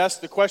That's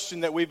the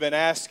question that we've been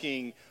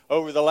asking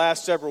over the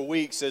last several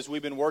weeks as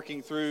we've been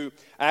working through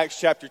Acts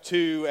chapter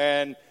 2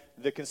 and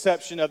the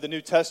conception of the New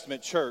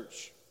Testament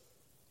church.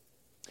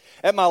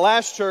 At my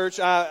last church,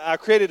 I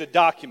created a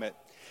document.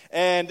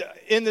 And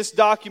in this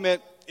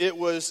document, it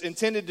was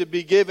intended to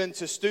be given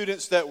to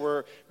students that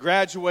were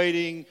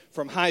graduating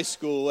from high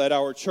school at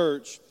our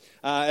church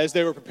as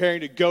they were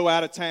preparing to go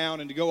out of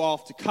town and to go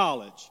off to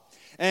college.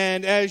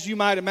 And as you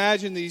might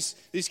imagine, these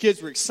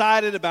kids were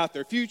excited about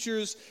their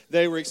futures.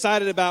 They were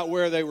excited about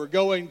where they were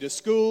going to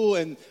school.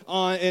 And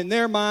in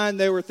their mind,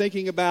 they were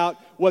thinking about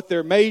what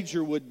their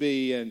major would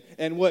be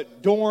and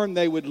what dorm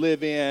they would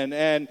live in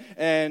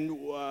and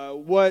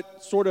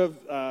what sort of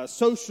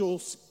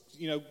social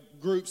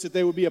groups that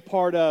they would be a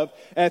part of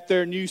at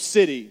their new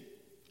city.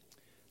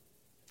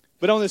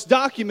 But on this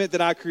document that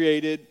I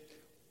created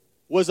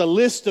was a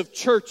list of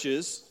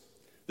churches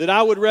that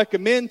I would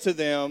recommend to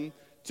them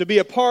to be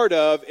a part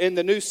of in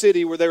the new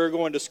city where they were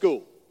going to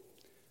school.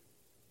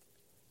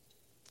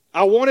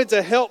 I wanted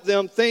to help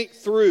them think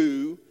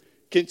through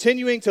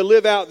continuing to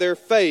live out their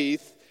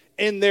faith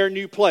in their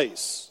new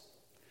place.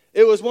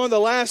 It was one of the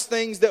last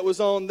things that was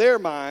on their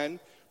mind,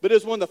 but it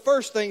was one of the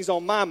first things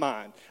on my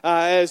mind.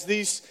 As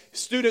these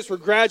students were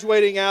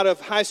graduating out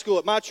of high school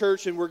at my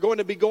church and were going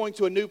to be going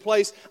to a new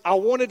place, I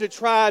wanted to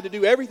try to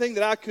do everything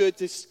that I could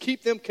to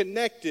keep them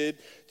connected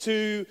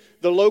to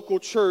the local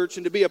church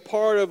and to be a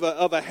part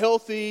of a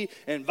healthy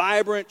and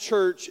vibrant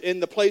church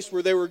in the place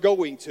where they were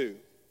going to.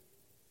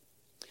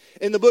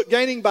 In the book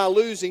Gaining by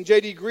Losing,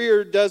 J.D.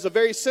 Greear does a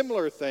very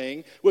similar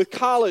thing with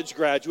college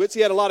graduates.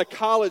 He had a lot of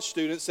college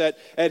students at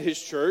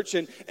his church,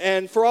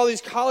 and for all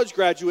these college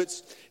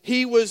graduates,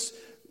 he was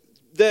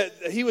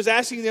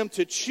asking them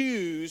to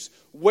choose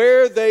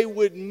where they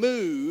would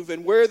move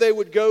and where they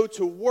would go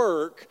to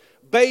work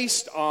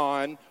based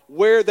on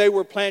where they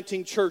were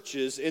planting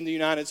churches in the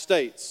United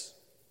States.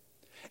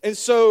 And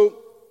so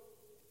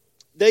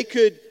they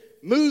could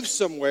move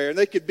somewhere and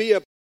they could be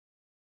a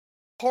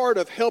part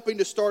of helping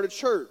to start a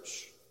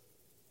church.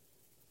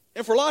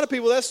 And for a lot of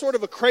people, that's sort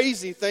of a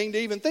crazy thing to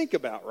even think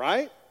about,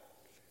 right?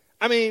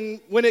 I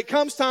mean, when it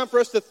comes time for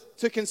us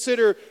to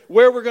consider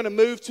where we're going to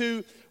move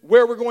to,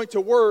 where we're going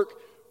to work,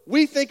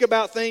 we think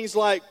about things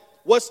like,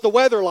 what's the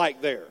weather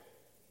like there?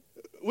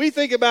 We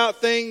think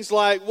about things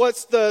like,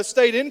 what's the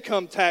state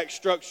income tax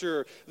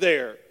structure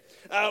there?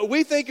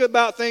 We think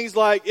about things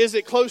like, is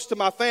it close to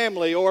my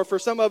family? Or for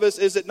some of us,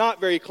 is it not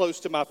very close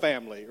to my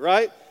family,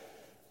 right?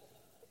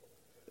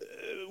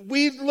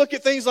 We look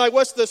at things like,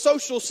 what's the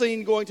social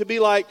scene going to be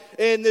like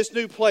in this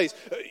new place?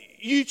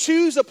 You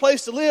choose a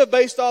place to live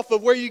based off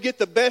of where you get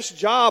the best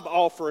job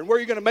offer and where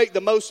you're going to make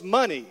the most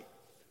money,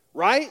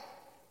 right?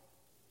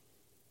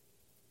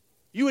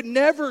 You would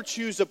never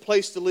choose a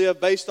place to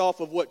live based off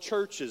of what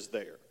church is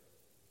there.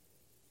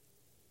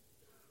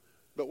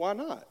 But why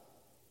not?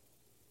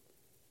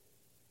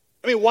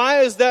 I mean,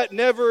 why is that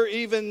never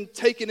even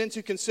taken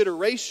into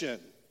consideration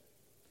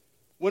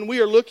when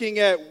we are looking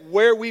at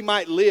where we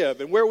might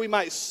live and where we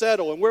might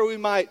settle and where we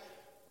might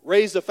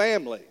raise a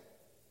family?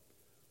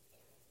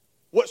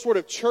 What sort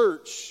of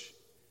church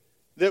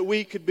that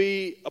we could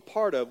be a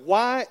part of?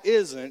 Why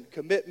isn't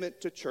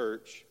commitment to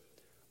church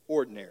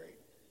ordinary?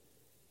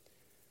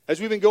 As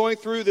we've been going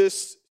through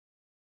this,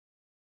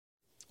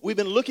 we've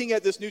been looking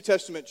at this New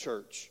Testament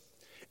church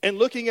and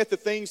looking at the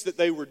things that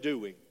they were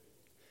doing.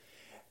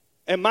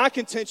 And my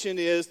contention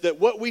is that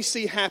what we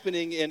see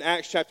happening in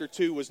Acts chapter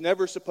 2 was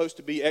never supposed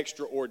to be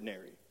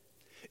extraordinary.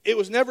 It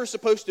was never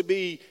supposed to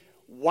be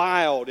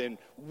wild and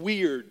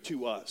weird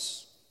to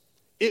us.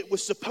 It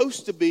was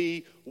supposed to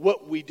be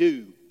what we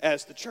do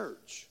as the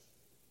church.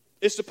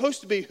 It's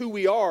supposed to be who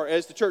we are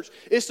as the church.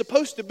 It's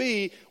supposed to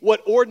be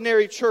what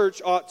ordinary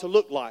church ought to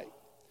look like.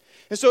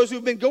 And so as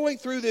we've been going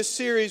through this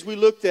series, we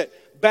looked at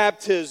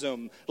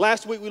baptism.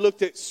 Last week we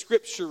looked at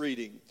scripture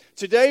reading.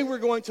 Today we're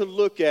going to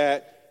look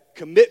at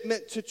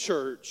commitment to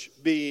church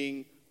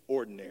being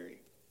ordinary.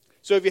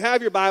 So if you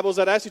have your Bibles,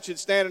 I'd ask that you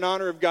stand in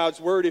honor of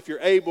God's word. If you're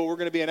able, we're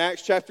going to be in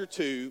Acts chapter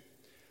 2,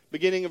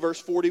 beginning in verse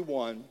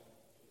 41.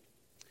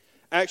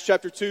 Acts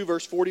chapter 2,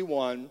 verse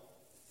 41.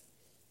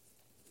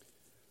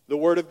 The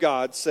word of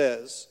God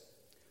says,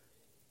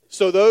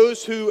 "So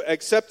those who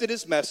accepted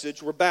his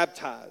message were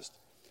baptized.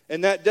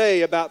 And that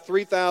day, about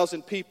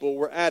 3,000 people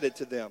were added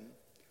to them.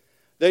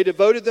 They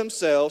devoted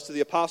themselves to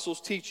the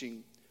apostles'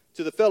 teaching,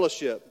 to the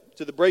fellowship,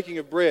 to the breaking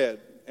of bread,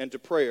 and to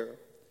prayer.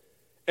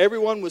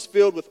 Everyone was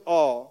filled with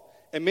awe,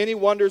 and many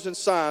wonders and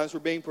signs were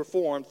being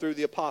performed through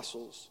the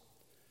apostles.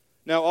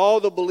 Now all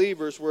the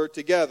believers were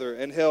together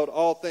and held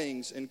all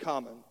things in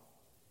common.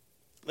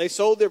 They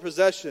sold their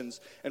possessions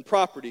and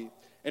property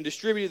and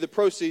distributed the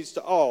proceeds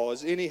to all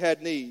as any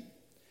had need.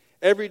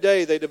 Every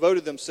day they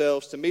devoted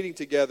themselves to meeting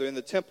together in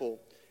the temple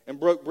and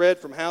broke bread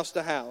from house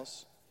to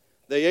house.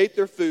 They ate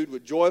their food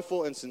with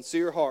joyful and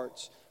sincere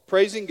hearts,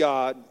 praising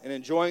God and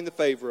enjoying the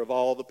favor of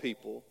all the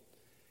people.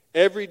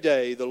 Every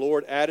day the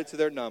Lord added to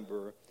their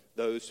number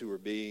those who were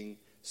being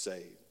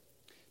saved."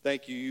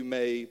 Thank you. You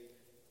may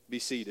be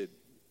seated.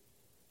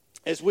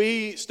 As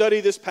we study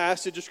this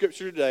passage of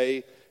Scripture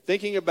today,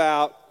 thinking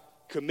about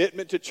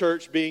commitment to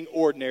church being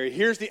ordinary.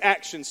 Here's the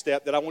action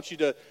step that I want you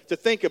to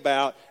think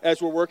about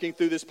as we're working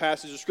through this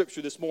passage of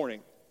Scripture this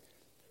morning.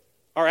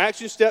 Our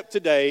action step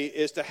today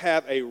is to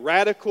have a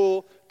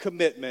radical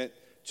commitment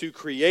to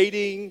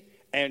creating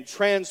and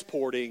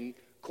transporting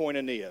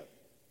koinonia.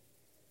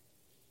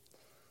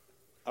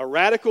 A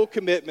radical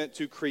commitment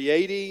to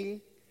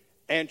creating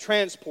and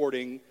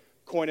transporting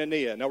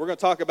koinonia. Now, we're going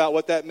to talk about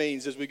what that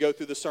means as we go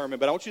through the sermon,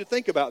 but I want you to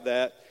think about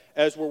that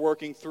as we're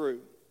working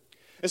through.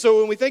 And so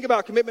when we think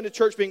about commitment to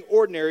church being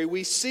ordinary,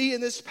 we see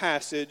in this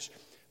passage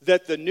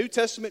that the New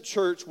Testament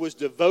church was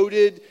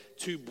devoted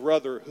to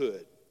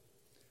brotherhood.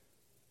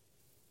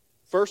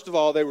 First of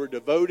all, they were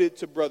devoted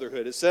to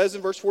brotherhood. It says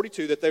in verse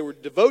 42 that they were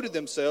devoted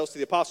themselves to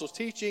the apostles'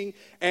 teaching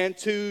and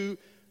to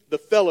the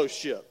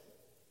fellowship.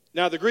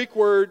 Now, the Greek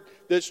word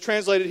that's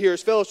translated here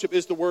as fellowship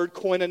is the word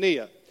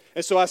koinonia.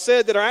 And so I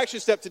said that our action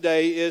step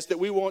today is that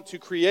we want to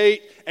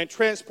create and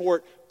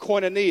transport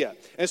koinonia.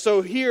 And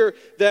so here,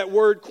 that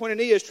word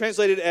koinonia is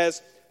translated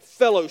as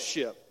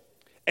fellowship.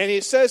 And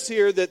it says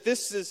here that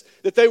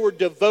that they were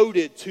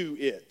devoted to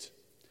it.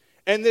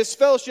 And this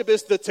fellowship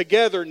is the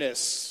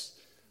togetherness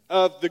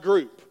of the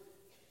group.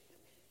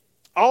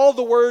 All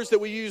the words that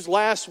we used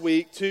last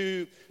week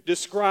to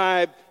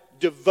describe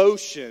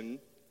devotion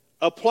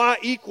apply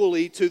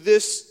equally to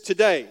this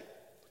today.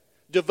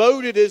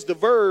 Devoted is the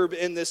verb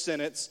in this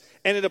sentence,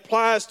 and it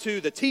applies to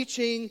the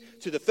teaching,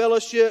 to the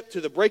fellowship, to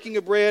the breaking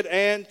of bread,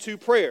 and to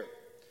prayer.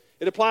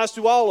 It applies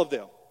to all of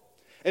them.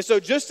 And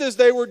so just as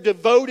they were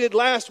devoted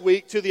last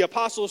week to the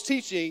apostles'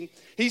 teaching,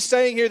 he's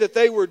saying here that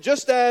they were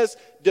just as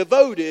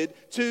devoted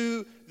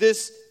to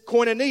this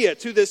koinonia,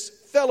 to this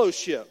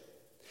fellowship.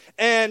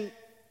 And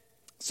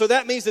so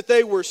that means that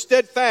they were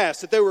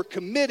steadfast, that they were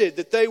committed,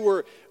 that they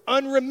were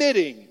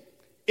unremitting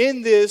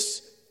in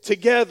this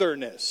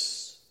togetherness.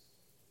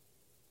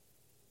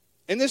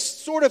 And this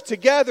sort of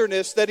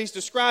togetherness that he's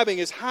describing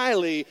is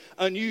highly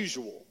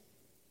unusual.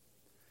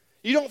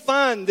 You don't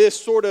find this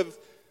sort of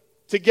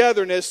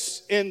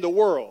togetherness in the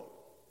world.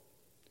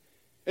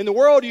 In the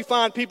world, you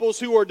find peoples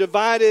who are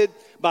divided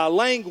by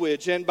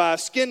language and by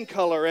skin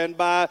color and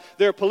by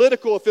their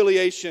political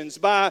affiliations,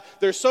 by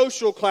their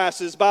social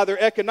classes, by their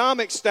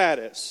economic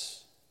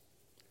status.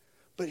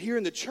 But here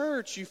in the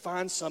church, you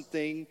find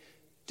something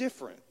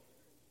different.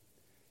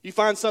 You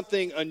find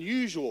something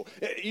unusual.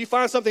 You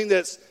find something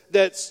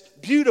that's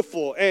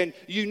beautiful and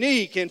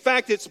unique. In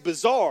fact, it's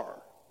bizarre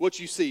what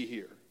you see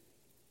here.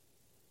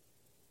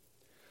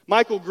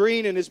 Michael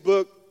Green, in his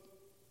book,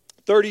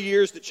 30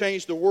 Years That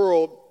Changed the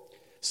World,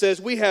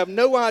 says, "We have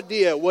no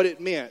idea what it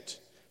meant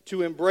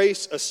to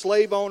embrace a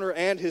slave owner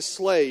and his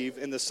slave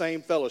in the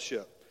same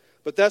fellowship.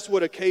 But that's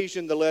what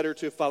occasioned the letter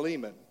to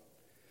Philemon.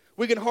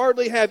 We can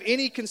hardly have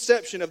any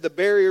conception of the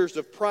barriers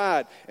of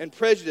pride and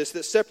prejudice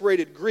that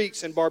separated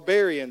Greeks and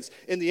barbarians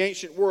in the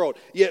ancient world.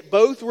 Yet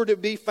both were to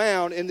be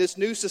found in this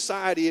new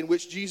society in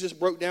which Jesus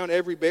broke down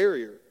every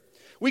barrier.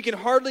 We can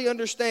hardly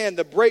understand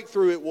the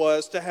breakthrough it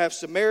was to have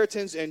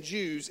Samaritans and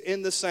Jews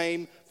in the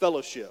same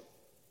fellowship."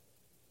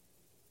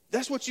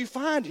 That's what you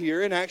find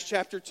here in Acts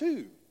chapter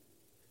 2.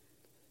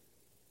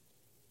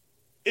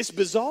 It's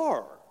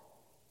bizarre.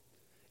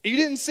 You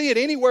didn't see it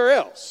anywhere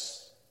else.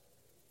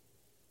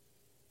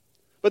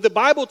 But the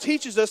Bible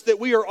teaches us that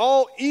we are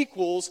all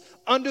equals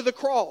under the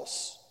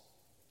cross.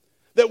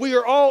 That we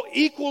are all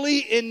equally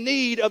in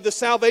need of the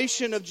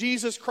salvation of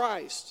Jesus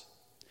Christ.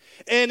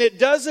 And it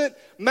doesn't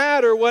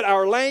matter what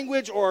our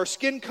language or our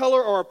skin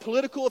color or our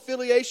political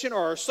affiliation or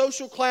our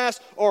social class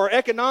or our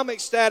economic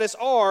status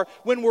are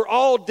when we're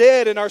all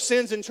dead in our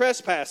sins and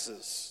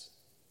trespasses.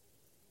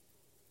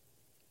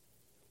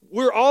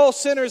 We're all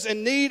sinners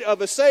in need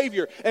of a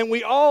Savior, and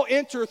we all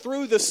enter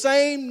through the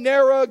same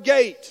narrow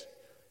gate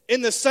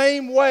in the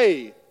same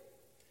way,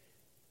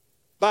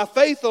 by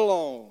faith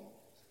alone,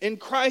 in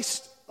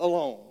Christ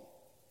alone.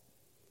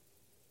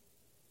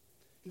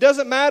 It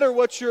doesn't matter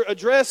what your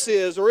address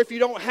is or if you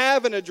don't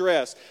have an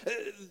address.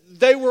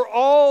 They were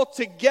all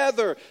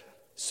together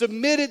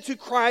submitted to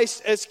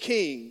Christ as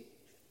King.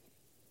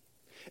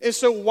 And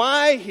so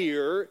why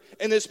here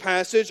in this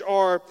passage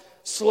are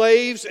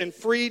slaves and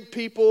freed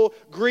people,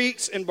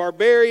 Greeks and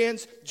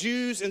barbarians,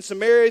 Jews and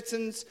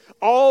Samaritans,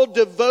 all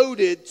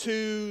devoted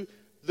to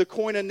the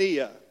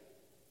koinonia?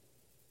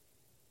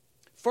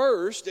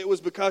 First, it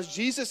was because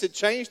Jesus had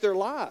changed their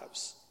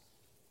lives.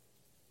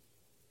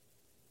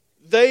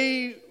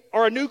 They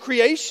are a new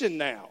creation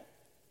now.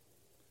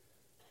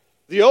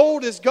 The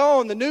old is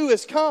gone, the new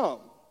has come.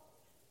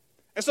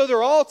 And so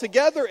they're all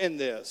together in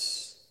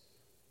this.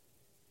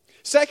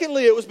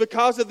 Secondly, it was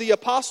because of the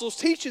apostles'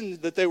 teaching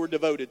that they were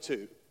devoted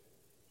to. It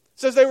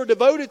says they were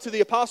devoted to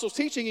the apostles'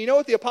 teaching. You know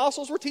what the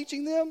apostles were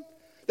teaching them?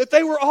 That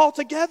they were all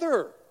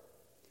together.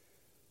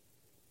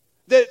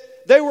 That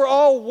they were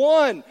all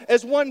one,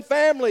 as one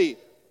family,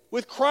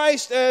 with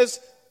Christ as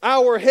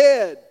our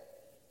head.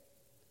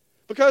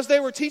 Because they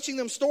were teaching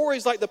them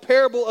stories like the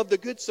parable of the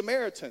Good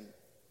Samaritan.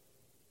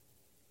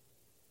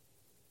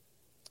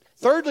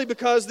 Thirdly,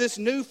 because this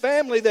new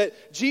family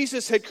that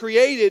Jesus had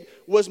created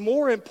was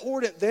more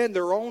important than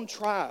their own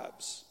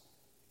tribes.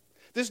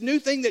 This new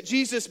thing that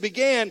Jesus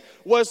began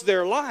was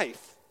their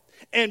life.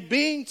 And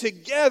being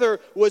together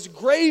was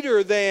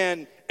greater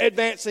than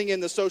advancing in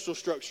the social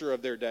structure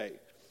of their day.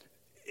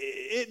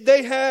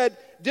 They had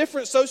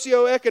different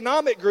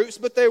socioeconomic groups,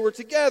 but they were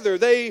together.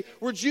 They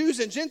were Jews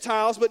and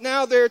Gentiles, but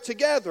now they're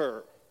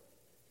together.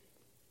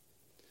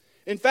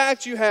 In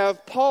fact, you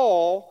have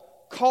Paul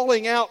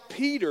calling out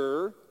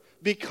Peter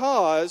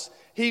because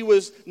he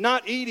was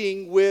not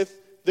eating with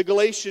the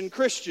Galatian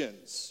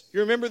Christians.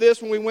 You remember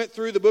this when we went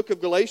through the book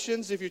of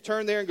Galatians? If you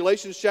turn there in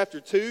Galatians chapter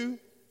 2,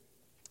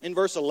 in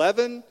verse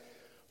 11,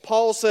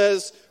 Paul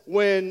says,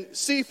 when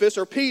Cephas,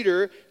 or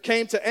Peter,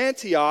 came to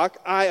Antioch,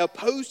 I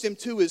opposed him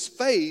to his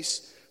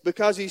face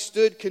because he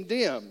stood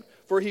condemned.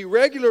 For he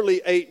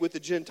regularly ate with the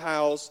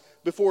Gentiles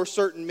before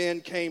certain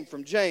men came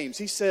from James.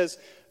 He says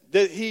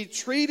that he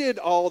treated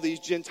all these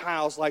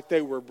Gentiles like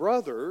they were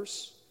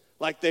brothers,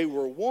 like they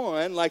were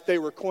one, like they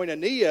were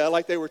koinonia,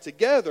 like they were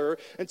together,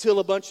 until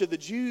a bunch of the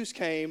Jews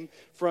came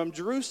from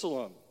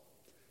Jerusalem,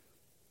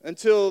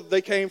 until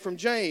they came from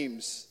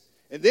James.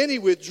 And then he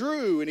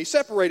withdrew and he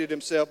separated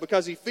himself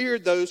because he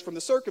feared those from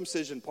the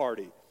circumcision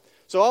party.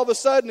 So all of a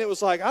sudden it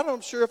was like, I'm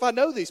not sure if I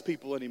know these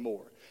people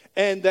anymore.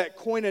 And that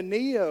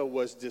koinonia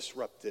was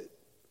disrupted.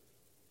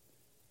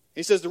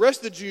 He says the rest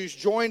of the Jews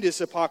joined his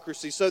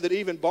hypocrisy so that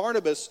even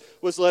Barnabas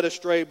was led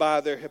astray by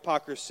their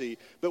hypocrisy.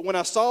 But when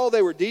I saw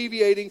they were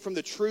deviating from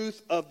the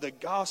truth of the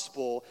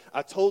gospel,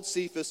 I told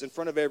Cephas in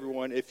front of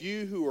everyone, if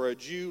you who are a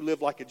Jew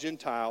live like a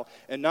Gentile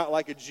and not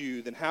like a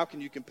Jew, then how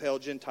can you compel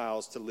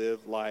Gentiles to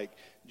live like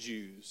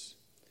Jews?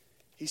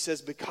 He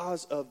says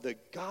because of the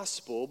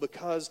gospel,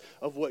 because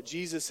of what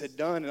Jesus had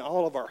done in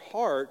all of our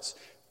hearts,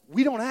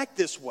 we don't act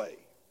this way.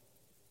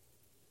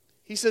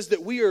 He says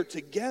that we are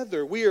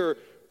together, we are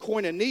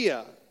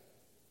koinonia.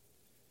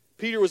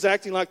 Peter was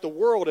acting like the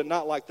world and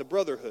not like the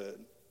brotherhood.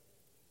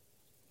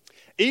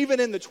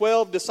 Even in the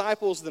 12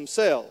 disciples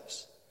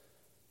themselves,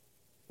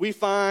 we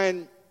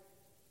find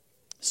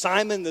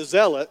Simon the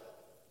Zealot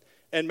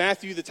and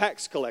Matthew the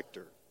tax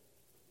collector.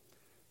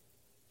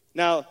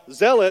 Now,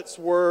 zealots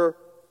were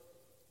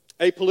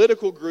a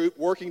political group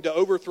working to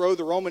overthrow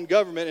the Roman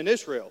government in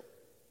Israel.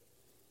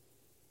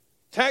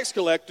 Tax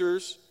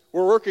collectors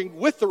were working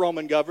with the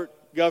Roman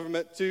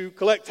government to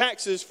collect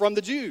taxes from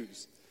the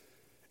Jews.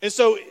 And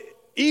so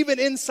even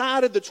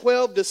inside of the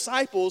 12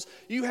 disciples,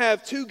 you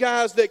have two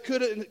guys that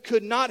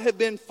could not have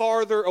been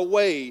farther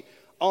away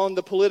on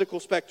the political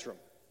spectrum.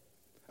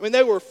 I mean,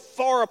 they were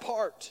far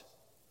apart.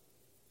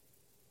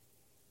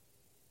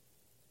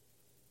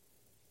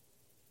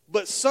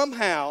 But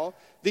somehow,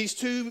 these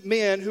two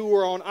men who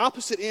were on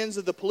opposite ends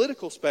of the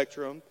political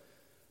spectrum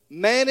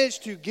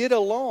managed to get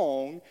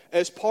along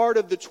as part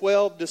of the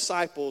 12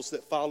 disciples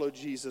that followed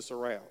Jesus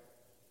around.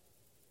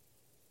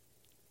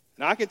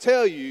 And I can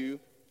tell you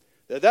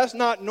that that's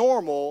not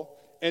normal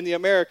in the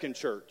American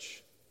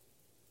church.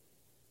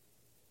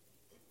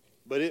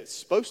 But it's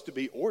supposed to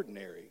be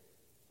ordinary.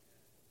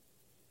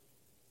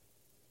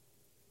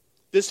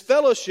 This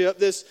fellowship,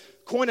 this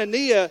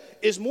koinonia,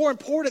 is more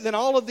important than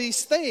all of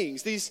these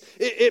things.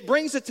 It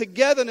brings a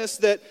togetherness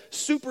that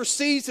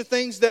supersedes the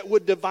things that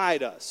would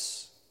divide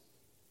us.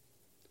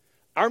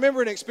 I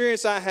remember an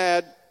experience I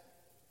had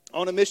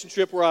on a mission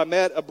trip where I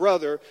met a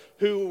brother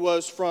who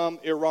was from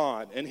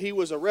Iran, and he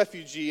was a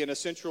refugee in a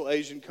Central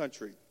Asian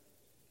country.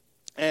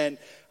 And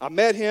I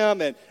met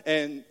him, and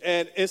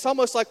it's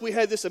almost like we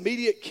had this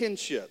immediate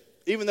kinship,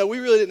 even though we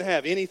really didn't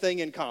have anything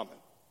in common.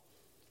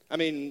 I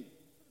mean,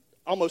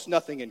 almost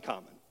nothing in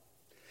common.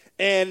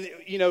 And,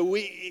 you know,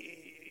 we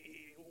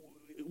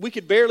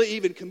could barely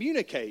even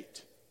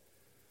communicate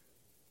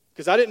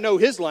because I didn't know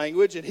his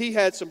language, and he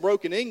had some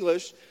broken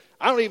English.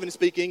 I don't even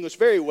speak English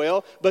very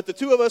well, but the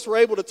two of us were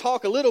able to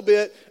talk a little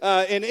bit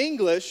in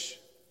English,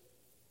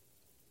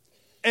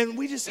 and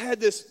we just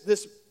had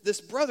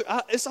this brother.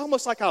 It's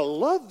almost like I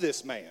love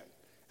this man.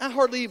 I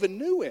hardly even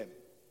knew him.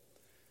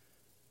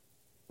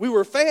 We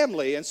were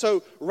family, and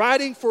so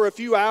riding for a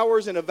few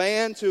hours in a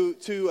van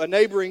to a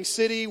neighboring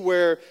city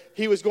where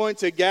he was going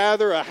to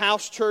gather a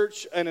house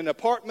church and an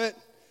apartment,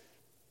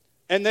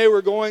 and they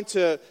were going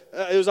to,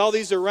 it was all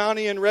these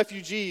Iranian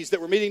refugees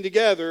that were meeting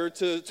together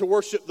to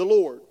worship the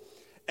Lord.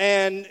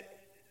 And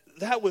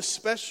that was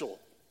special.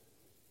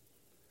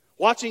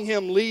 Watching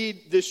him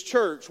lead this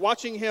church,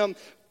 watching him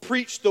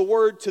preach the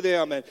word to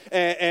them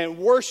and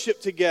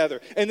worship together.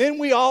 And then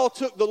we all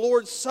took the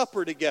Lord's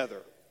Supper together.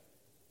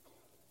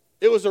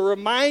 It was a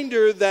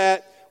reminder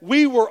that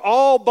we were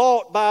all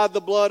bought by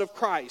the blood of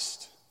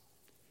Christ.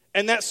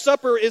 And that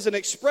supper is an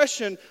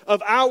expression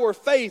of our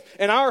faith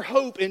and our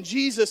hope in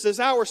Jesus as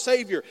our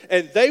Savior.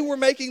 And they were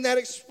making that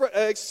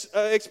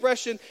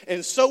expression,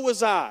 and so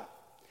was I,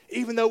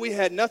 even though we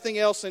had nothing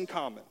else in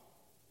common.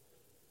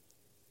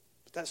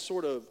 But that's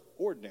sort of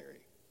ordinary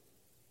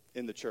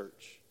in the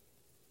church.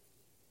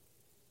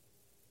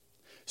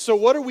 So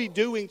what are we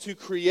doing to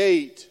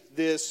create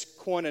this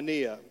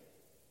koinonia?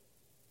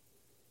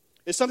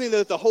 It's something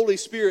that the Holy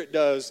Spirit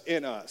does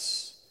in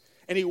us.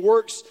 And He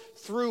works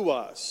through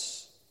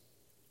us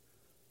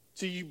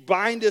to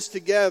bind us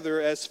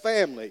together as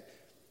family.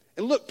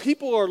 And look,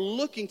 people are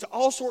looking to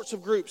all sorts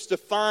of groups to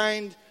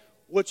find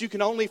what you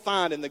can only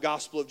find in the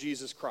gospel of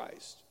Jesus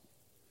Christ.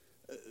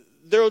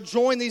 They'll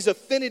join these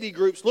affinity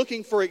groups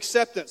looking for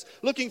acceptance,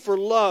 looking for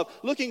love,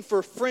 looking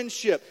for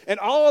friendship. And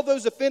all of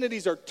those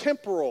affinities are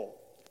temporal,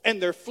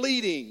 and they're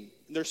fleeting,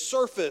 and they're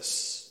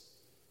surface.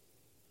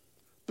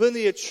 But in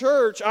the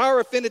church, our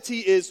affinity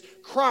is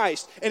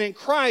Christ. And in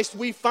Christ,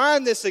 we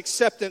find this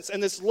acceptance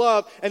and this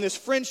love and this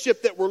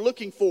friendship that we're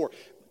looking for.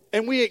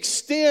 And we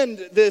extend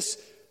this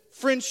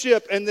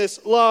friendship and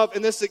this love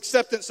and this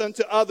acceptance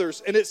unto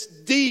others. And it's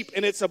deep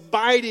and it's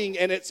abiding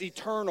and it's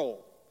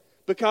eternal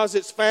because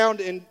it's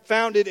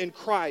founded in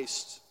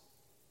Christ.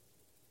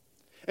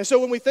 And so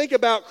when we think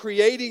about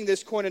creating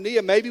this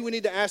koinonia, maybe we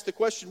need to ask the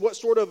question, what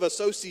sort of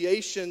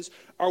associations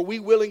are we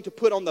willing to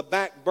put on the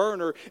back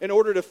burner in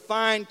order to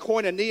find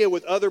koinonia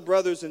with other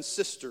brothers and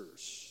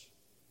sisters?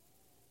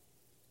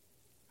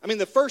 I mean,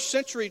 the first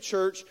century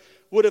church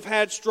would have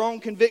had strong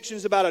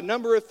convictions about a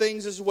number of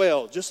things as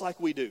well, just like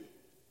we do.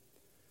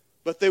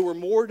 But they were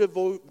more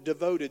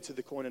devoted to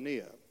the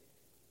koinonia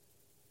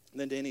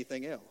than to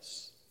anything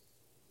else.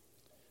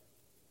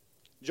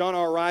 John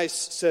R. Rice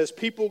says,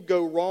 people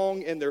go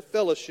wrong in their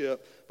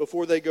fellowship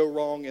before they go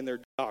wrong in their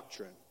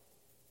doctrine.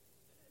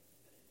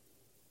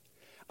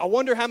 I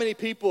wonder how many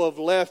people have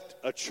left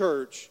a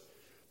church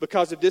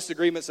because of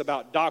disagreements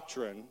about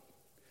doctrine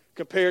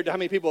compared to how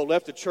many people have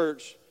left a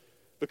church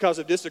because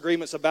of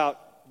disagreements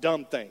about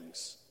dumb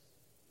things.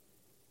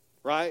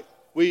 Right?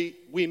 We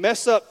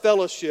mess up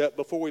fellowship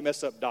before we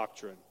mess up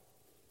doctrine.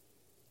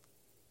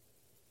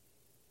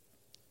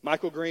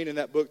 Michael Green, in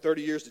that book,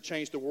 30 Years to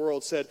Change the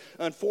World, said,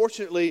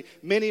 unfortunately,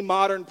 many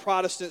modern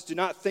Protestants do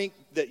not think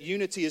that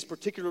unity is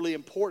particularly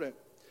important.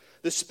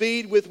 The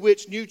speed with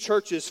which new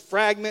churches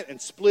fragment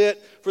and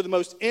split for the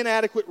most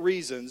inadequate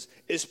reasons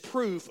is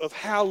proof of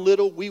how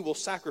little we will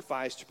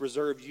sacrifice to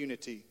preserve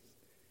unity.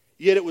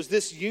 Yet it was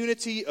this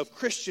unity of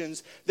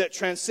Christians that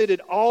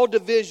transcended all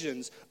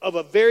divisions of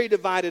a very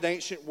divided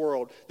ancient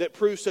world that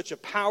proved such a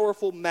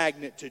powerful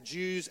magnet to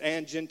Jews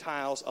and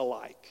Gentiles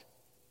alike.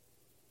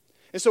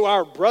 And so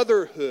our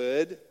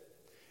brotherhood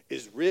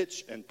is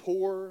rich and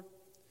poor.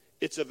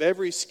 It's of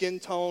every skin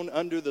tone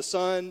under the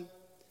sun.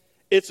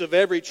 It's of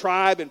every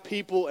tribe and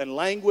people and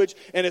language.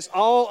 And it's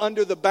all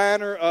under the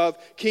banner of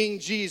King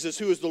Jesus,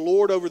 who is the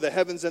Lord over the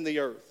heavens and the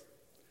earth.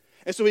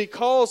 And so he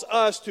calls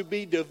us to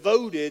be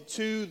devoted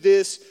to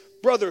this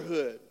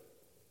brotherhood.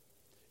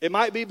 It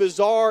might be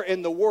bizarre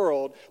in the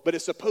world, but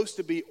it's supposed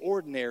to be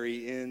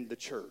ordinary in the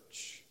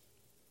church.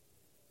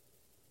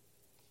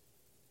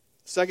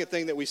 Second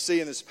thing that we see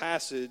in this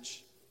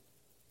passage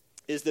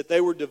is that they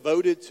were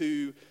devoted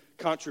to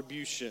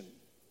contribution.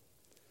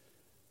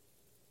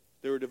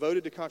 They were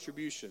devoted to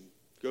contribution.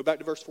 Go back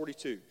to verse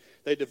 42.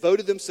 They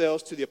devoted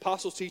themselves to the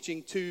apostles'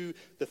 teaching, to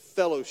the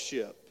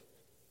fellowship.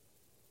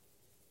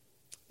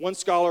 One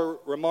scholar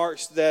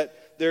remarks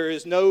that there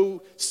is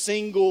no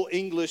single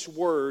English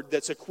word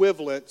that's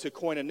equivalent to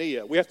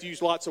koinonia. We have to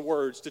use lots of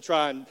words to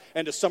try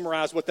and to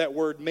summarize what that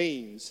word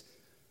means.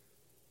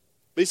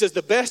 But he says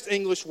the best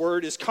English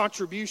word is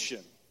contribution.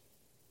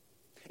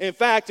 In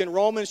fact, in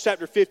Romans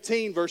chapter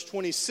 15, verse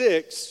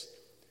 26,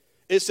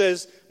 it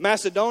says,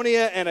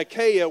 Macedonia and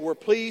Achaia were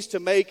pleased to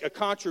make a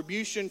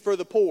contribution for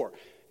the poor.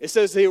 It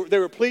says they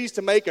were pleased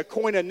to make a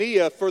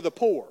koinonia for the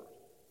poor.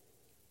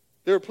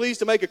 They were pleased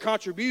to make a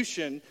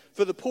contribution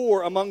for the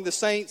poor among the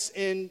saints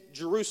in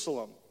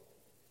Jerusalem.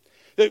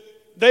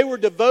 They were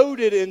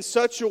devoted in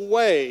such a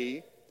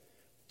way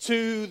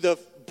to the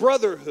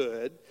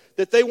brotherhood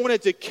that they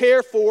wanted to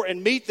care for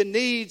and meet the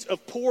needs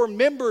of poor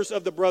members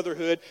of the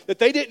brotherhood that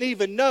they didn't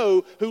even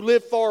know who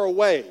lived far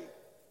away.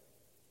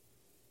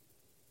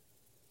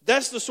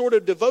 That's the sort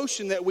of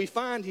devotion that we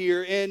find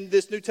here in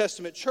this New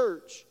Testament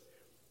church.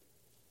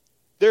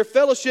 Their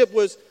fellowship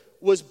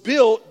was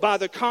built by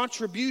the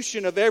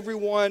contribution of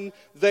everyone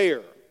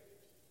there.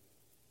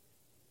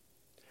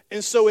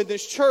 And so in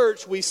this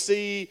church, we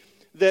see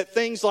that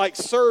things like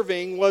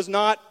serving was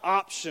not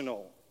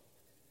optional.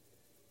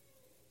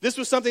 This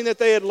was something that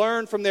they had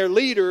learned from their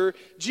leader,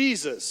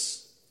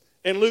 Jesus.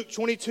 In Luke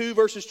 22,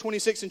 verses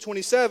 26 and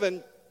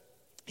 27,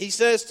 he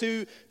says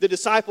to the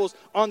disciples,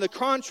 on the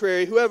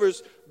contrary,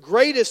 whoever's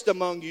greatest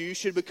among you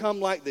should become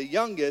like the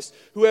youngest,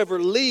 whoever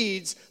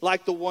leads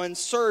like the one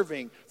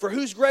serving. For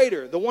who's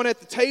greater, the one at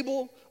the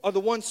table or the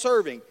one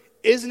serving?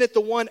 Isn't it the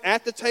one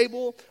at the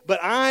table?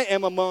 But I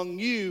am among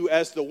you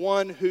as the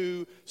one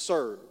who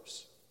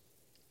serves.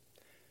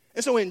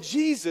 And so in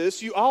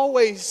Jesus, you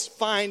always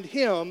find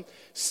him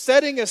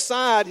setting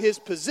aside his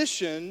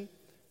position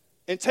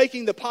and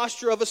taking the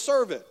posture of a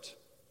servant.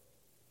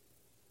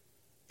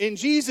 In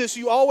Jesus,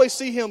 you always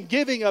see him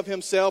giving of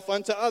himself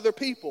unto other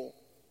people.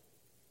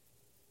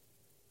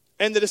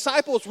 And the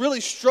disciples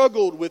really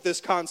struggled with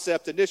this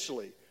concept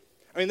initially.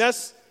 I mean,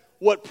 that's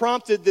what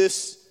prompted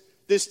this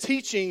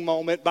teaching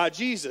moment by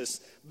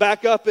Jesus.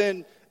 Back up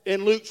in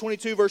Luke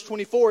 22, verse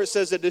 24, it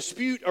says, a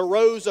dispute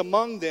arose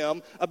among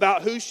them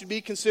about who should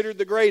be considered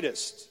the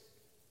greatest.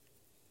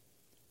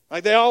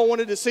 Like they all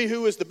wanted to see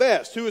who was the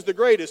best, who was the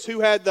greatest, who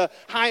had the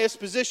highest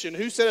position,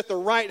 who sat at the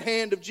right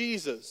hand of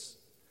Jesus.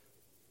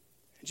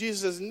 And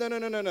Jesus says, no.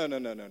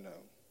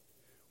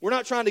 We're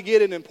not trying to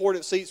get in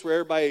important seats where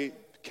everybody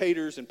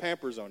caters and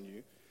pampers on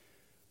you.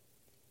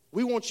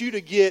 We want you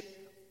to get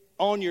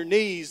on your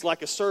knees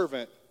like a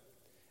servant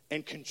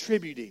and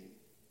contributing.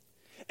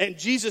 And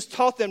Jesus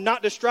taught them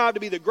not to strive to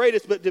be the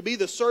greatest, but to be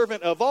the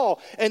servant of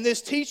all. And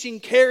this teaching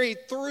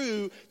carried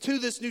through to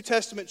this New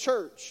Testament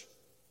church.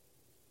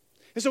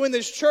 And so in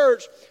this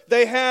church,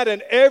 they had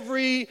an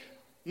every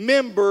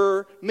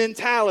member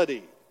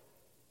mentality.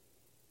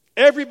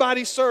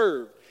 Everybody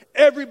served.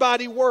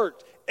 Everybody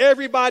worked.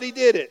 Everybody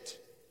did it.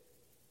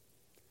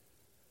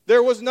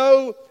 There was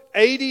no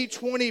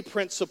 80-20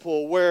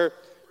 principle where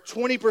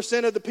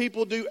 20% of the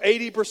people do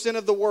 80%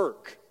 of the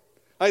work.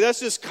 Like that's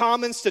this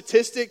common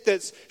statistic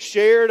that's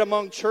shared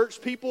among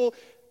church people.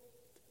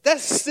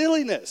 That's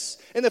silliness.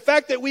 And the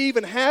fact that we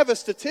even have a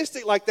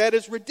statistic like that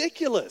is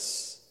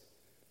ridiculous.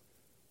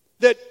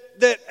 That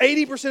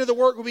 80% of the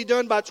work will be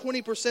done by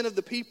 20% of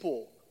the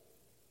people.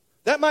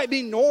 That might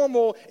be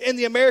normal in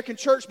the American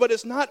church, but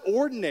it's not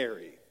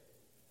ordinary.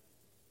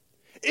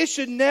 It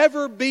should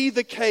never be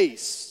the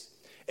case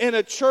in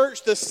a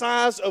church the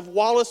size of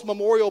Wallace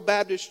Memorial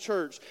Baptist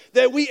Church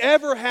that we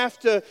ever have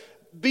to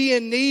be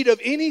in need of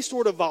any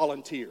sort of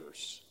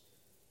volunteers.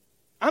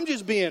 I'm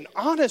just being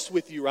honest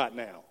with you right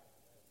now.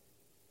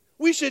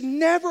 We should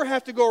never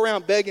have to go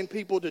around begging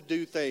people to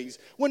do things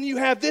when you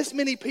have this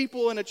many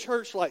people in a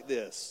church like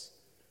this.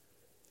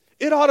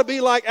 It ought to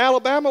be like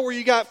Alabama where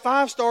you got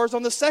 5 stars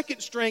on the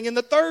 2nd string and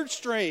the 3rd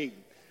string.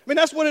 I mean,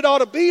 that's what it ought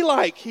to be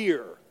like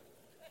here.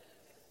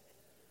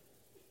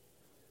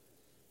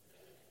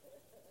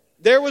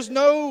 There was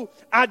no,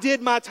 I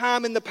did my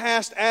time in the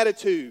past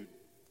attitude.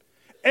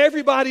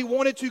 Everybody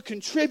wanted to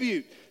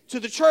contribute to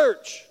the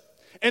church.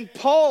 And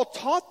Paul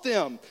taught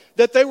them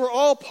that they were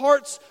all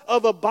parts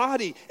of a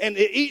body, and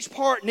each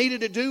part needed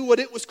to do what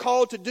it was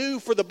called to do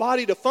for the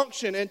body to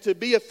function and to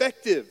be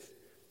effective.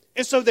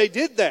 And so they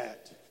did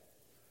that.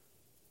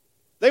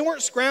 They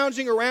weren't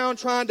scrounging around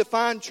trying to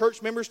find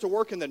church members to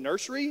work in the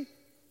nursery.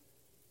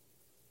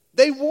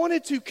 They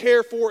wanted to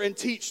care for and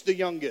teach the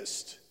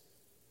youngest.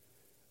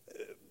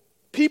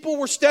 People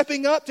were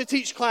stepping up to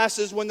teach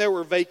classes when there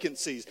were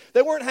vacancies.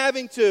 They weren't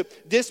having to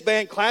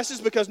disband classes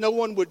because no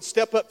one would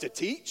step up to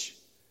teach.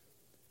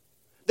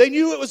 They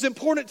knew it was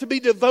important to be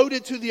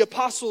devoted to the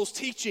apostles'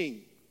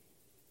 teaching.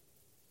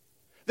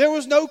 There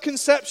was no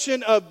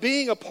conception of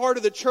being a part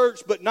of the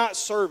church but not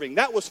serving.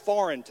 That was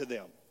foreign to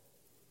them.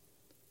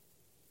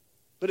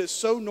 But it's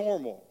so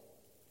normal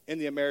in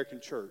the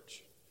American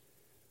church.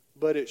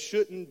 But it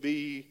shouldn't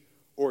be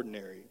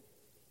ordinary.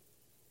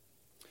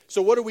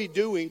 So what are we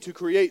doing to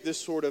create this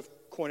sort of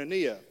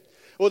koinonia?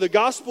 Well, the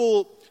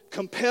gospel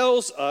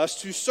compels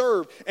us to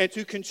serve and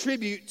to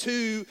contribute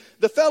to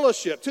the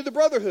fellowship, to the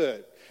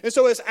brotherhood. And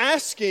so it's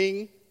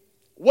asking,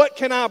 what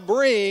can I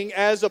bring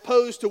as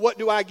opposed to what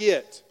do I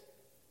get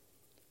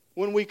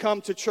when we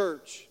come to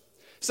church?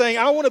 Saying,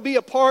 I want to be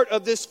a part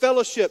of this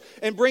fellowship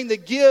and bring the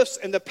gifts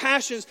and the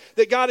passions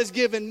that God has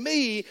given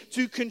me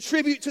to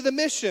contribute to the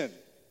mission.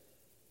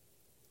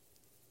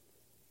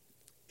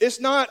 It's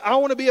not, I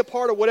want to be a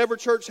part of whatever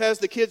church has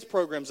the kids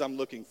programs I'm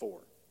looking for.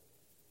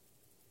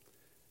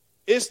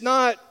 It's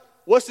not,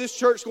 what's this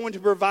church going to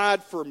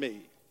provide for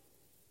me?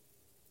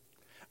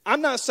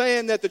 I'm not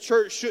saying that the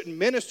church shouldn't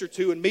minister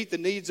to and meet the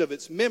needs of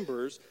its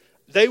members.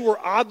 They were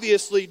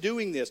obviously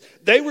doing this.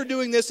 They were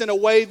doing this in a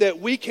way that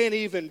we can't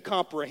even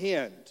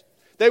comprehend.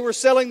 They were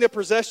selling their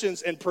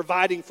possessions and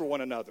providing for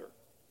one another.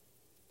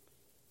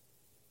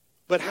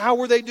 But how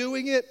were they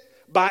doing it?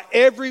 By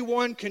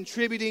everyone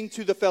contributing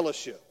to the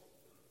fellowship.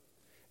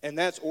 And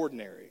that's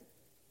ordinary.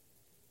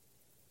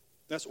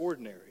 That's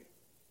ordinary.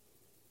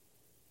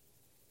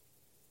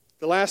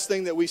 The last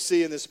thing that we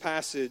see in this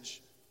passage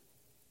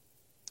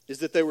is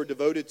that they were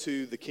devoted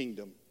to the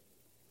kingdom.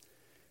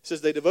 It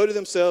says they devoted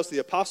themselves to the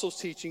apostles'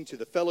 teaching, to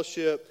the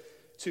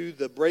fellowship, to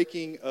the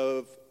breaking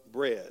of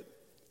bread.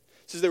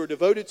 It says they were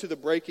devoted to the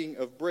breaking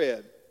of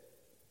bread.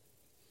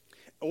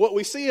 And what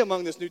we see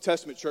among this New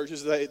Testament church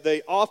is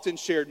they often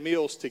shared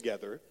meals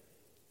together.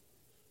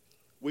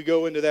 We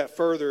go into that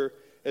further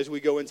as we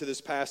go into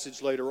this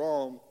passage later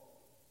on.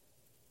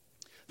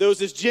 There was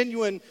this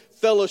genuine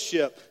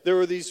fellowship. There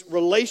were these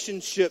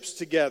relationships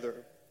together.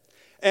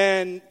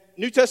 And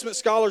New Testament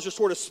scholars are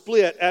sort of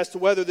split as to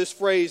whether this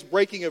phrase,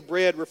 breaking of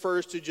bread,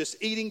 refers to just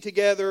eating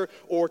together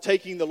or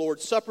taking the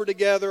Lord's Supper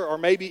together or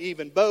maybe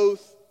even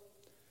both.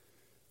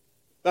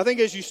 I think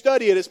as you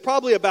study it, it's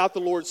probably about the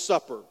Lord's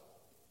Supper.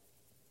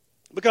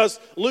 Because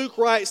Luke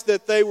writes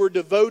that they were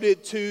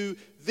devoted to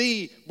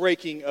the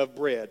breaking of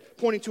bread,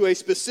 pointing to a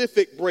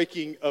specific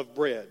breaking of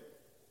bread.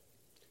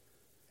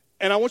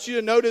 And I want you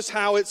to notice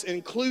how it's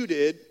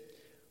included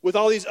with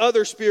all these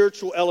other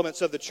spiritual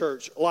elements of the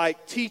church,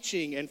 like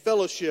teaching and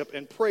fellowship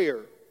and prayer.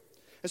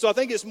 And so I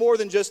think it's more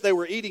than just they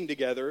were eating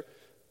together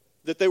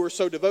that they were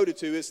so devoted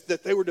to. It's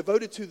that they were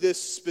devoted to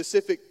this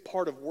specific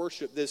part of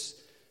worship, this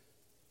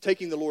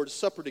taking the Lord's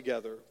Supper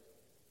together.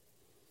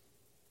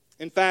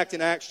 In fact,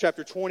 in Acts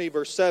chapter 20,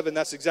 verse 7,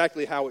 that's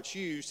exactly how it's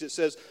used. It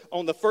says,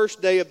 on the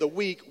first day of the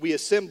week, we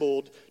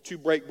assembled to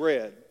break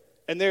bread.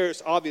 And there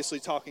it's obviously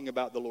talking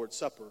about the Lord's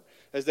Supper,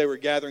 as they were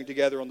gathering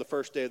together on the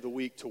first day of the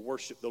week to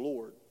worship the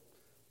Lord.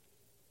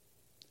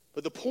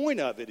 But the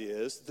point of it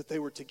is that they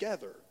were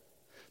together.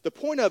 The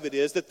point of it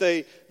is that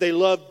they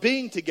loved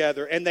being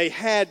together and they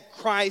had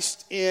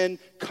Christ in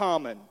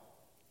common.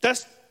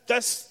 That's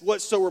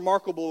what's so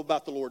remarkable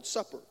about the Lord's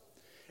Supper,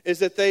 is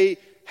that they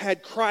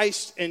had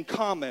Christ in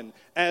common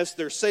as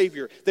their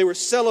Savior. They were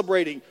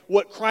celebrating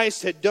what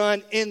Christ had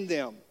done in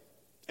them.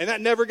 And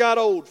that never got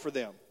old for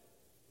them.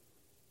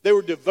 They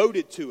were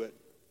devoted to it.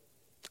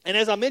 And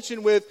as I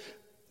mentioned with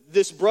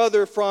this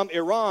brother from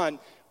Iran,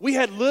 we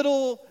had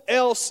little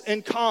else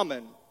in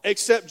common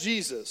except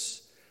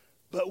Jesus.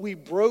 But we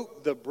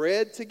broke the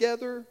bread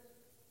together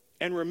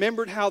and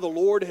remembered how the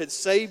Lord had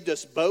saved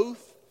us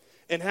both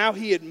and how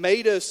He had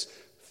made us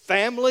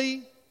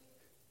family.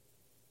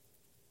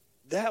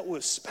 That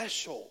was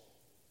special.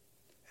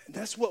 And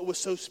that's what was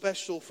so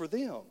special for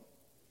them.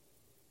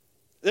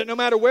 That no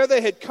matter where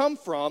they had come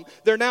from,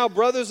 they're now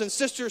brothers and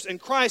sisters in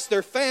Christ,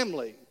 their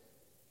family.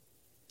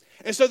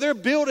 And so they're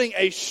building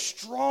a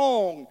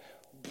strong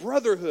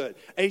brotherhood,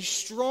 a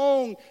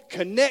strong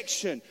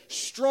connection,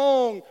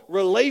 strong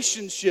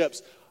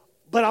relationships.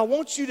 But I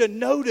want you to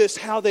notice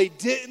how they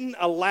didn't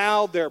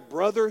allow their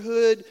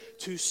brotherhood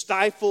to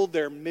stifle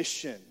their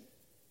mission.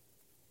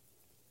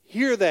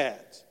 Hear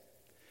that.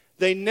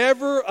 They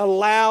never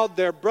allowed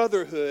their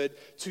brotherhood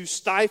to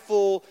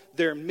stifle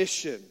their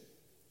mission.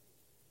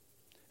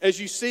 As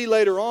you see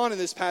later on in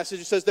this passage,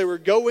 it says they were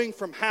going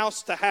from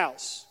house to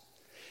house.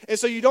 And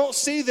so you don't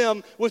see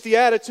them with the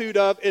attitude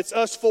of, it's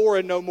us four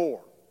and no more.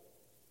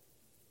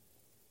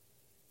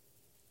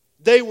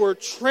 They were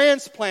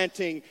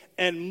transplanting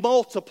and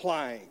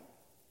multiplying,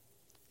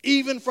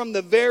 even from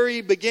the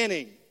very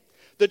beginning.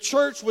 The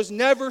church was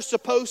never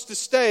supposed to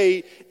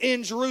stay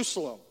in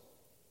Jerusalem.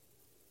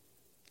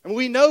 And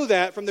we know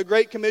that from the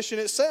Great Commission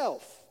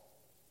itself.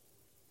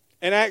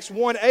 In Acts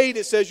 1:8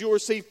 it says you'll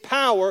receive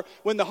power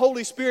when the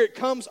Holy Spirit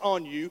comes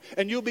on you,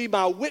 and you'll be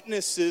my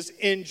witnesses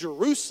in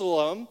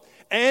Jerusalem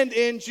and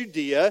in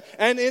Judea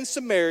and in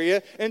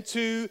Samaria and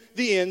to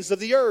the ends of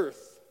the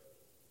earth.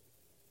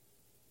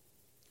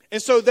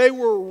 And so they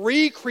were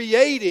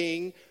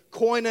recreating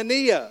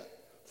koinonia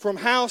from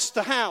house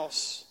to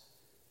house.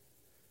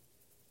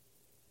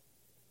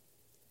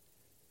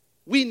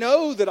 We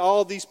know that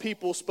all these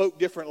people spoke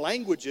different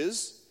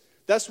languages.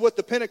 That's what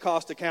the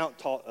Pentecost account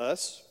taught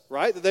us,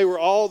 right? That they were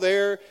all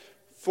there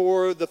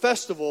for the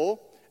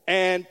festival,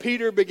 and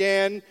Peter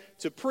began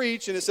to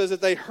preach, and it says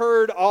that they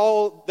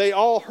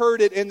all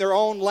heard it in their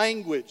own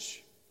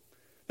language.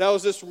 That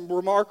was this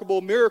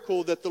remarkable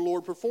miracle that the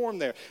Lord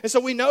performed there. And so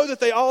we know that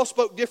they all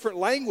spoke different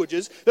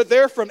languages, that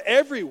they're from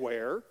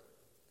everywhere.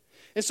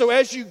 And so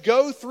as you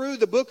go through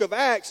the book of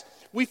Acts,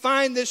 we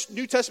find this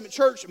New Testament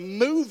church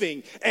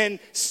moving and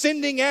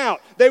sending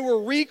out. They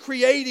were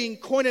recreating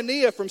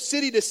koinonia from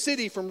city to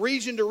city, from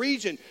region to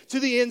region, to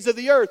the ends of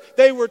the earth.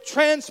 They were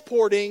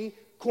transporting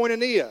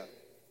koinonia.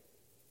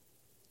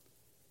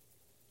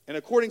 And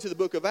according to the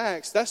book of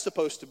Acts, that's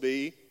supposed to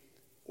be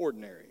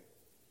ordinary.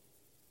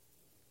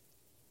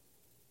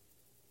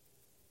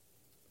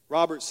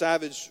 Robert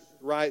Savage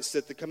writes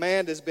that the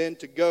command has been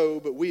to go,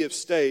 but we have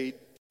stayed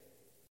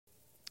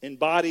in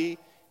body,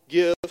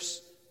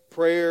 gifts,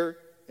 prayer,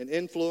 and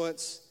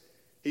influence.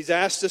 He's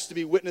asked us to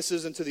be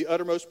witnesses into the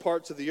uttermost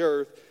parts of the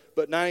earth,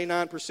 but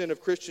 99% of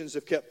Christians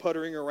have kept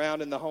puttering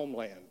around in the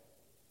homeland.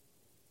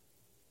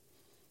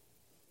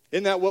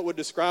 Isn't that what would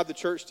describe the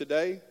church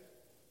today?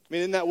 I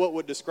mean, isn't that what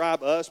would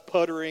describe us,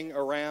 puttering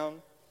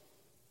around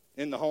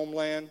in the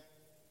homeland?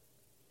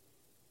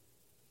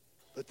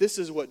 But this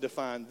is what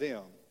defined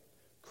them,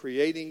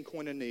 creating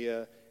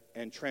koinonia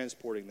and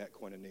transporting that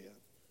koinonia.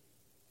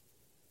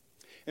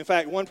 In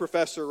fact, one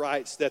professor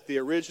writes that the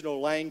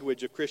original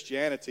language of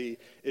Christianity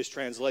is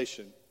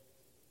translation.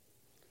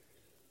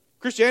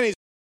 Christianity has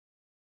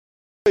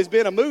always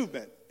been a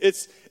movement.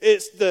 It's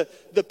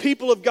the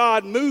people of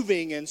God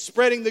moving and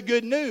spreading the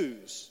good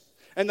news.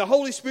 And the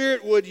Holy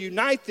Spirit would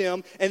unite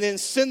them and then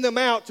send them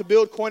out to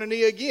build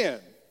koinonia again.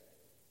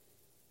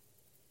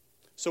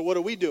 So what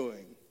are we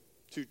doing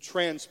to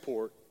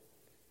transport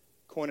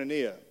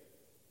koinonia?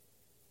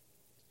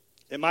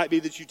 It might be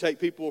that you take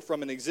people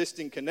from an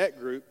existing connect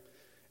group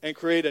and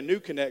create a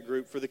new connect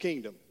group for the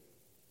kingdom.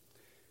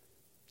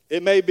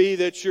 It may be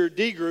that your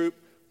D group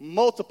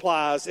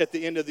multiplies at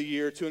the end of the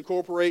year to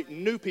incorporate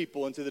new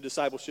people into the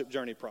discipleship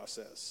journey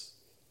process.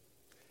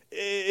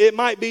 It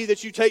might be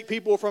that you take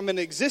people from an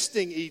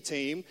existing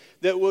E-team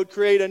that would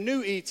create a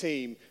new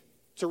E-team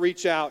to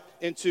reach out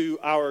into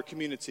our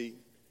community.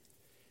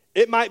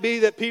 It might be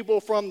that people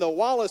from the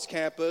Wallace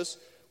campus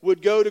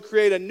would go to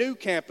create a new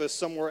campus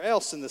somewhere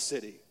else in the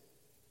city.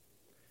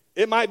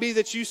 It might be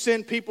that you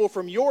send people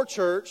from your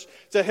church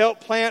to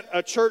help plant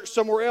a church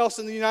somewhere else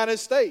in the United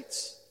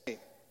States.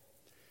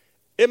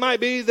 It might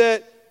be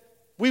that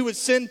we would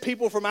send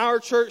people from our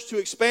church to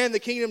expand the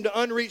kingdom to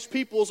unreached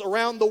peoples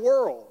around the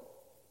world.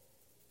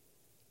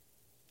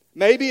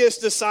 Maybe it's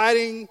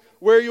deciding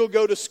where you'll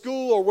go to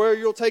school or where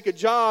you'll take a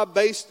job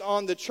based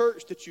on the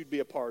church that you'd be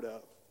a part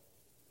of.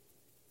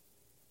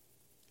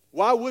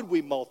 Why would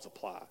we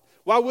multiply?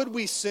 Why would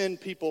we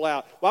send people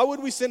out? Why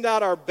would we send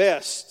out our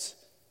best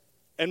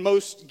and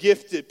most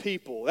gifted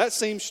people? That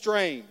seems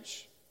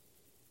strange.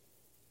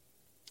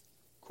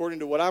 According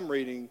to what I'm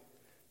reading,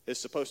 it's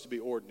supposed to be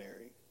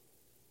ordinary.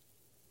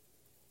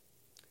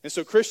 And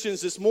so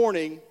Christians this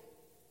morning,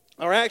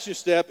 our action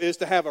step is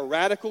to have a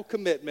radical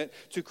commitment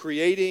to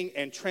creating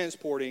and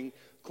transporting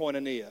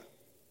koinonia.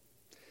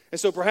 And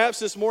so perhaps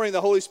this morning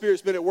the Holy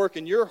Spirit's been at work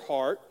in your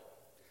heart,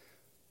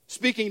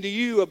 speaking to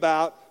you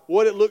about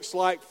what it looks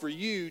like for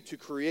you to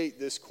create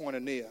this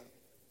koinonia,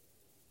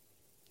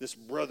 this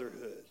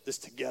brotherhood, this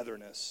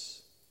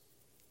togetherness.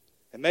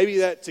 And maybe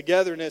that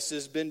togetherness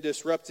has been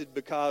disrupted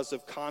because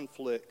of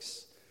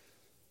conflicts,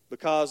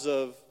 because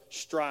of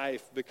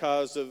strife,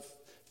 because of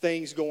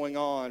things going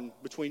on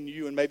between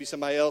you and maybe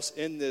somebody else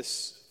in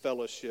this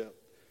fellowship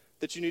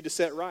that you need to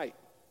set right.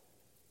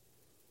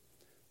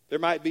 There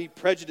might be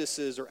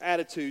prejudices or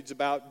attitudes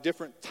about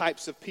different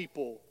types of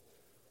people,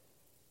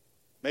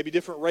 maybe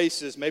different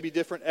races, maybe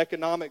different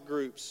economic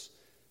groups,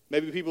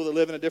 maybe people that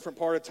live in a different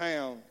part of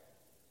town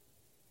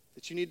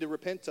that you need to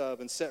repent of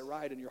and set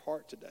right in your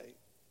heart today.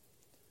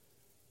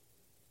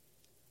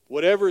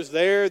 Whatever is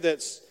there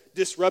that's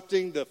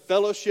disrupting the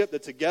fellowship, the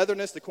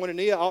togetherness, the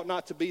koinonia ought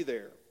not to be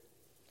there.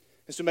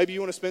 And so maybe you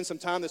want to spend some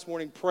time this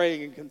morning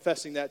praying and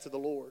confessing that to the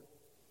Lord.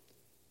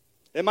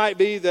 It might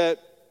be that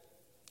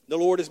the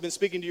Lord has been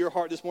speaking to your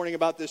heart this morning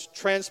about this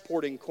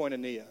transporting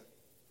koinonia.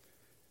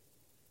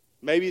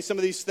 Maybe some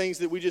of these things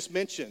that we just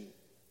mentioned.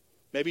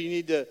 Maybe you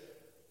need to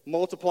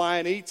multiply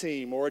an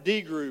E-team or a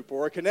D group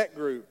or a connect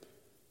group.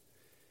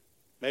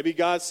 Maybe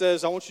God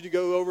says, I want you to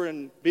go over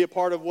and be a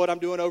part of what I'm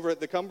doing over at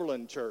the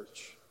Cumberland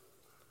Church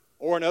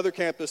or another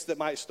campus that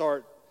might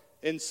start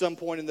in some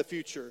point in the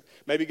future.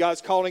 Maybe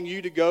God's calling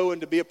you to go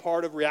and to be a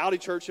part of Reality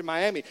Church in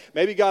Miami.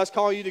 Maybe God's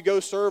calling you to go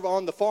serve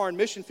on the foreign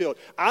mission field.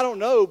 I don't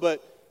know,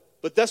 but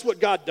that's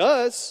what God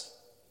does.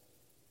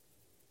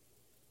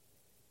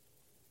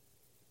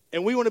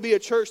 And we want to be a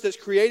church that's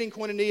creating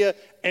koinonia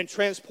and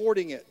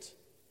transporting it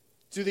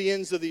to the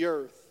ends of the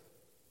earth.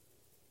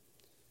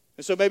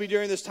 And so maybe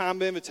during this time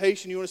of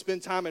invitation, you want to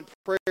spend time in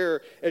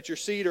prayer at your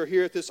seat or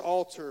here at this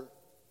altar,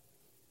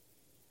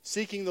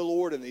 seeking the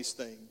Lord in these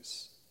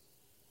things.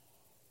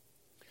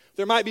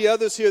 There might be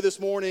others here this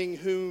morning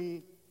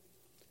who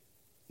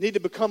need to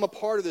become a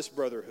part of this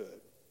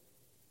brotherhood.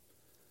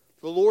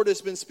 The Lord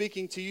has been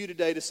speaking to you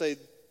today to say,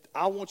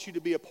 I want you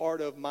to be a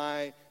part of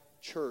my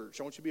church.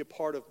 I want you to be a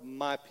part of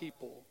my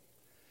people.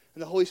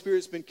 And the Holy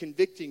Spirit's been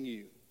convicting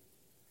you.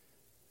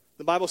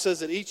 The Bible says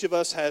that each of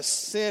us has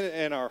sin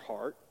in our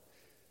heart,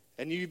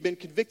 and you've been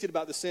convicted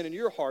about the sin in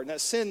your heart. And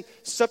that sin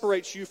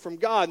separates you from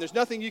God. And there's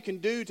nothing you can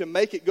do to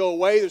make it go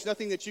away. There's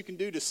nothing that you can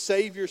do to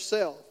save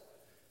yourself.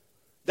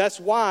 That's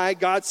why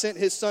God sent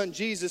his son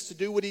Jesus to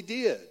do what he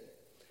did.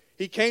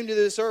 He came to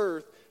this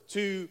earth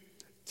to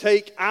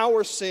take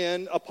our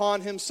sin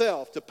upon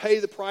himself, to pay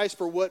the price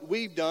for what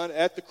we've done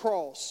at the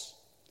cross.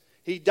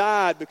 He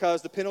died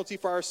because the penalty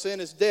for our sin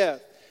is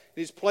death.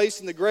 He's placed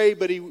in the grave,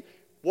 but he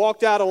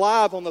walked out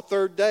alive on the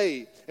third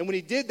day. And when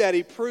he did that,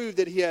 he proved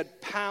that he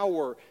had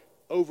power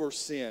over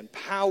sin,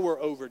 power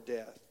over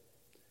death.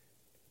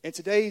 And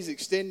today he's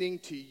extending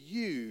to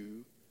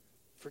you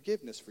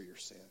forgiveness for your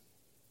sin.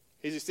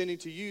 He's extending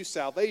to you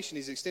salvation.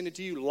 He's extending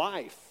to you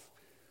life.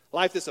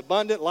 Life that's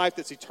abundant, life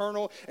that's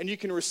eternal. And you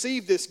can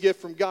receive this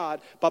gift from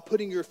God by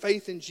putting your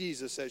faith in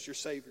Jesus as your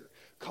Savior,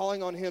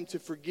 calling on him to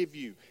forgive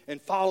you,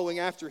 and following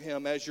after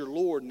him as your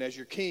Lord and as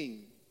your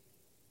King.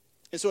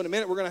 And so in a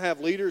minute, we're going to have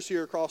leaders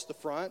here across the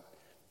front.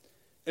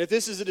 And if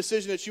this is a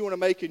decision that you want to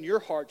make in your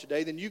heart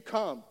today, then you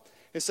come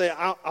and say,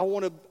 I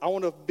want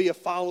to be a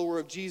follower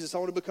of Jesus. I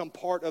want to become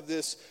part of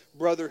this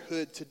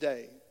brotherhood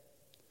today.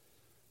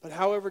 But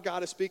however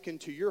God is speaking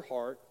to your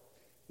heart,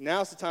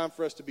 now's the time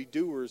for us to be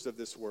doers of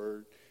this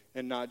word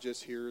and not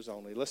just hearers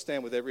only. Let's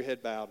stand with every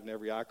head bowed and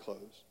every eye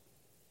closed.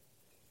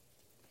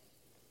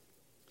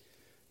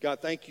 God,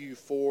 thank you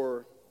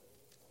for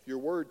your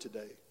word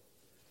today.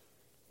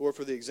 Lord,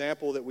 for the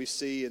example that we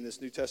see in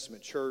this New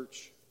Testament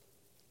church.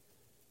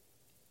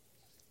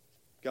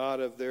 God,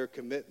 of their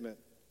commitment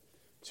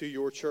to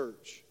your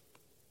church.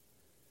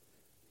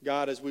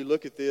 God, as we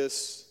look at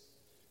this,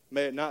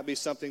 may it not be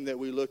something that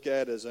we look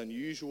at as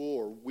unusual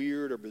or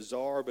weird or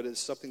bizarre, but it's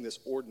something that's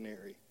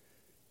ordinary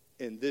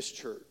in this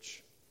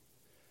church.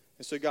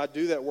 And so, God,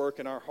 do that work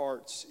in our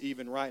hearts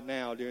even right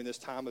now during this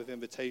time of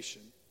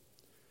invitation,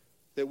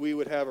 that we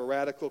would have a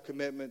radical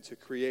commitment to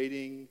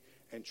creating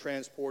and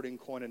transporting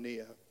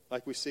koinonia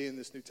like we see in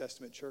this New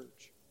Testament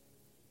church.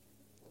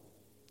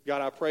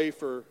 God, I pray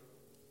for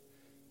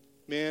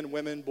men,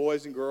 women,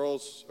 boys, and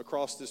girls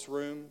across this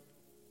room,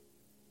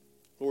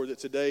 Lord, that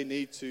today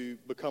need to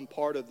become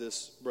part of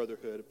this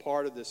brotherhood, a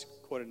part of this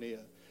koinonia.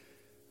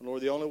 And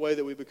Lord, the only way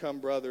that we become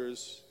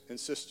brothers and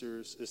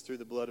sisters is through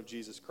the blood of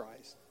Jesus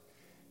Christ.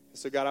 And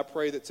so God, I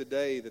pray that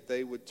today that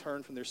they would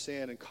turn from their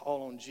sin and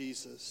call on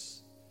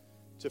Jesus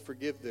to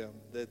forgive them,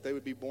 that they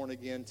would be born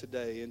again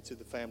today into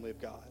the family of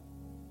God.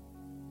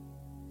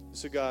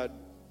 So God,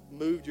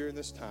 move during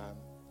this time.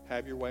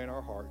 Have your way in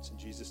our hearts. In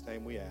Jesus'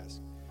 name we ask.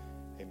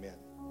 Amen.